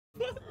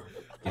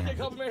I can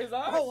compliment his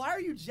eyes. Bro, why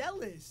are you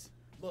jealous?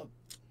 Look,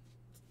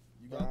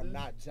 You got I'm this?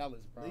 not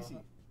jealous, bro. Lacey,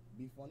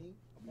 be funny.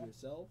 Be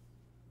yourself.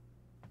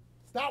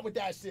 Stop with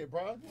that shit,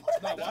 bro.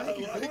 Nah, why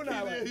he keep doing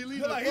that? Like, He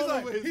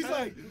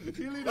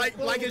leaves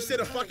Like his shit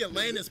a fucking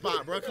landing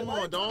spot, bro. Come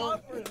on,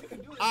 dog.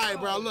 All right,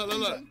 bro. Look.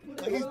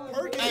 Like he's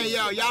perking. Hey,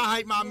 yo, y'all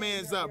hype my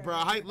man's up, bro.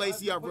 Hype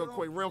Lacey up real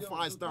quick. Real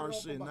 5-star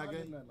shit,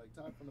 nigga. Like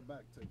time from the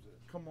back type shit.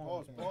 Come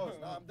on. Pause.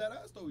 Nah, I'm dead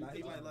ass though. Nah,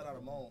 he might let out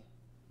a moan.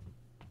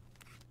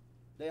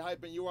 They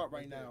hyping you up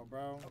right now,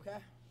 bro. Okay.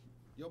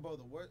 Yo, bro,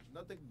 the worst,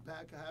 nothing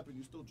bad can happen.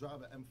 You still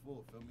drive an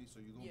M4, feel me? So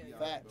you gonna be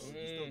Facts. alright,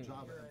 bro. You still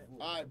drive an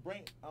M4. All right,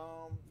 bring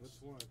Which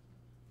one?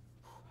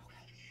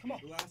 Come on.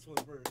 The last one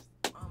first.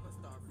 Um,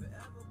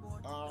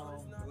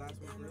 The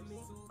last one first.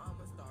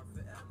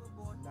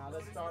 Now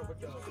let's start with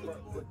the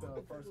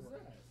first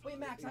one. Wait,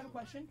 Max, I have a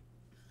question.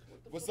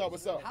 What's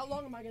up? How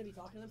long am I gonna be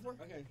talking to them for?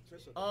 Okay,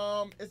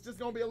 Trisha. It's just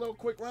gonna be a little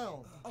quick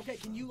round. Okay,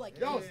 can you like?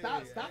 Yo,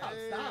 stop.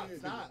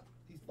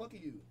 He's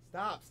fucking you.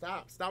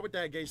 Stop with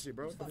that gay shit,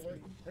 bro.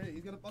 Hey,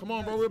 he's gonna fuck Come you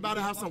on, bro. next. We're about to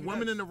He's have gonna some fuck you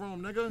women in next. the room,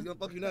 He's nigga. gonna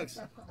fuck you next.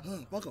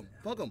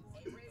 Fuck him.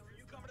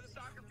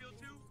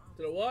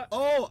 To the what?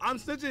 Oh, I'm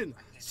stitching.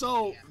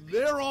 So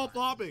they're all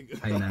flopping.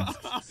 Hey, man.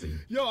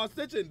 Yo, I'm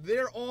stitching.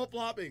 They're all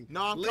flopping.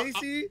 No,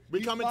 Lacey, we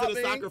he's coming to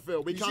the flopping. soccer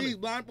field. We You coming. see,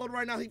 blindfolded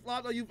right now. He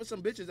flopped on you for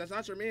some bitches. That's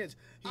not your man's.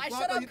 He I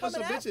flopped said on I'm you for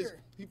some coming bitches. after.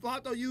 He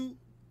flopped on you.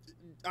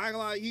 I ain't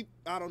gonna lie.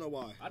 I don't know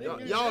why. I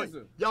didn't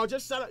Yo,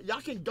 just shut up. Y'all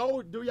can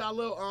go do y'all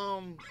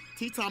little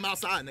tea time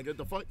outside, nigga.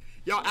 The fuck?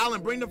 Yo,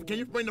 Alan, can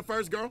you bring the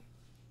first girl?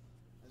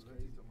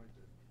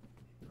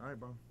 All right,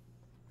 bro.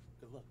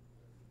 Good luck.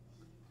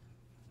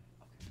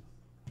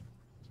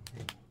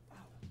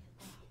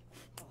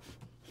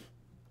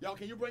 Yo,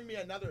 can you bring me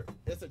another?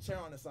 It's a chair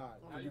on the side.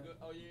 Are you good?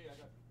 Oh yeah, I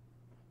got.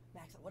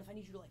 Max, what if I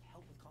need you to like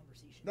help with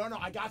conversation? No,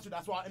 I got you.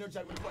 That's why I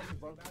interject with questions,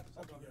 bro.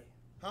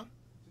 Huh?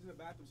 She's in the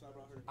bathroom, so I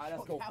brought her. All right,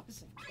 that's cool.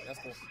 That's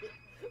cool.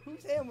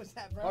 Whose hand was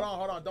that, bro?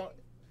 Hold on. Don't.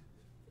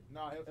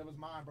 No, it was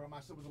mine, bro. My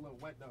shit was a little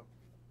wet though.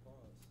 Pause.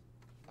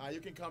 All right,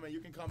 you can come in.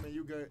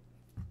 You good?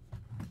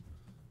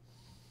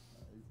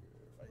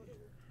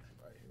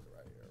 Right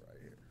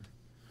here.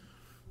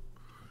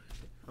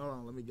 Hold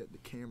on, let me get the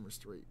camera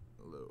straight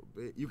a little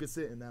bit. You can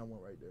sit in that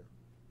one right there.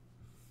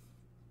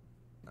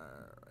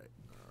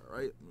 All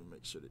right. Let me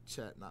make sure the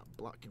chat not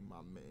blocking my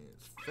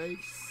man's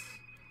face.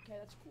 Okay,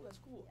 that's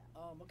cool.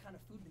 What kind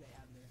of food do they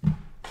have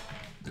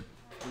there?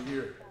 We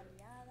here.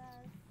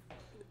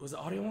 Was the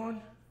audio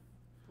on?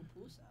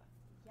 Pupusa.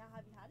 Yeah,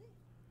 have you had it?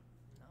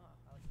 No,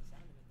 I like the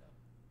sound of it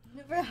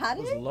though. Never had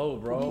It was it? low,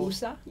 bro.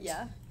 Pupusa?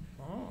 Yeah.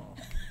 Oh.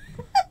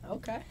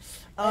 Okay.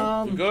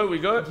 We good? We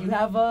good? Do you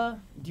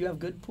have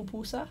good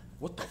pupusa?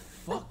 What the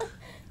fuck?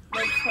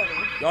 That's funny.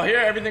 Y'all hear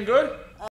everything good?